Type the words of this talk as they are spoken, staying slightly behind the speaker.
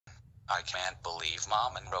I can't believe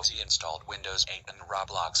Mom and Rosie installed Windows 8 and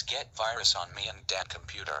Roblox get virus on me and Dad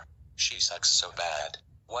computer. She sucks so bad.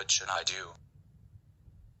 What should I do?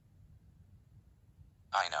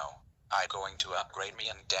 I know. I'm going to upgrade me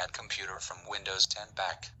and Dad computer from Windows 10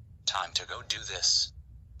 back. Time to go do this.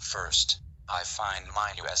 First, I find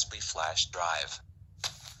my USB flash drive.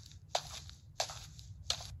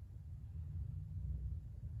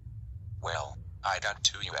 Well, I got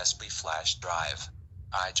 2 USB flash drive.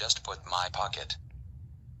 I just put my pocket.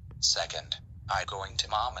 Second, I go into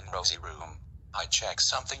Mom and Rosie room. I check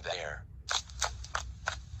something there.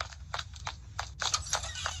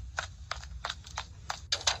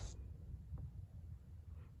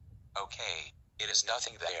 Okay, it is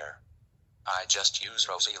nothing there. I just use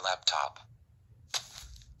Rosie laptop.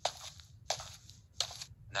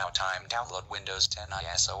 Now time download Windows 10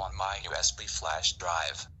 ISO on my USB flash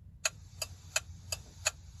drive.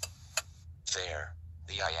 There,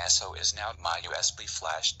 the ISO is now my USB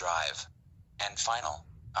flash drive. And final,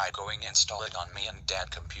 I going install it on me and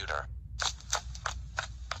Dad computer.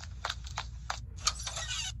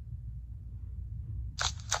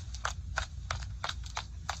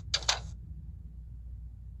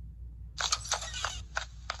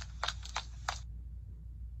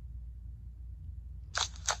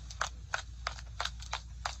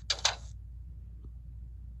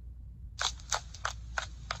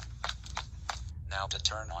 Now to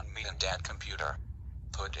turn on me and Dad computer.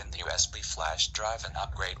 Put in the USB flash drive and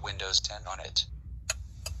upgrade Windows 10 on it.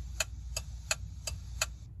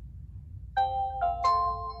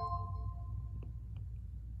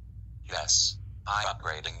 Yes, I'm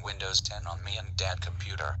upgrading Windows 10 on me and Dad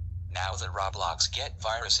computer. Now the Roblox get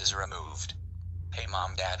virus is removed. Hey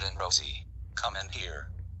Mom, Dad and Rosie, come in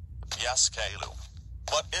here. Yes, Caillou.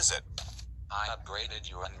 What is it? I upgraded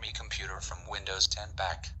your and me computer from Windows 10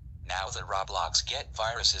 back. Now the Roblox get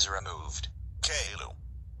virus is removed. Caillou,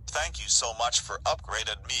 thank you so much for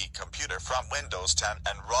upgraded me computer from Windows 10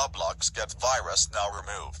 and Roblox get virus now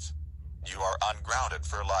removed. You are ungrounded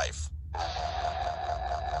for life. How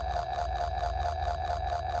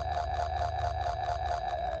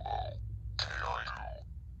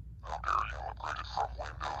dare you upgrade it from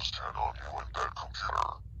Windows 10 on you and that computer?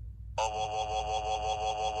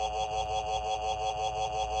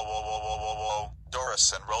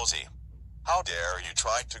 Doris and Rosie, how dare you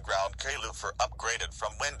try to ground Caillou for upgraded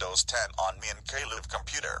from Windows 10 on me and Caillou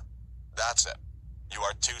computer? That's it. You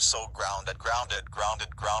are two so grounded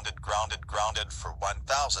for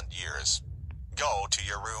 1,000 years. Go to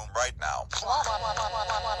your room right now.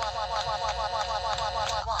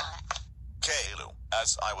 Caillou,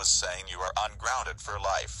 as I was saying, you are ungrounded for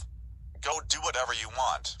life. Go do whatever you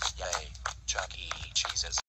want. Yay, Chuck E. Cheese's.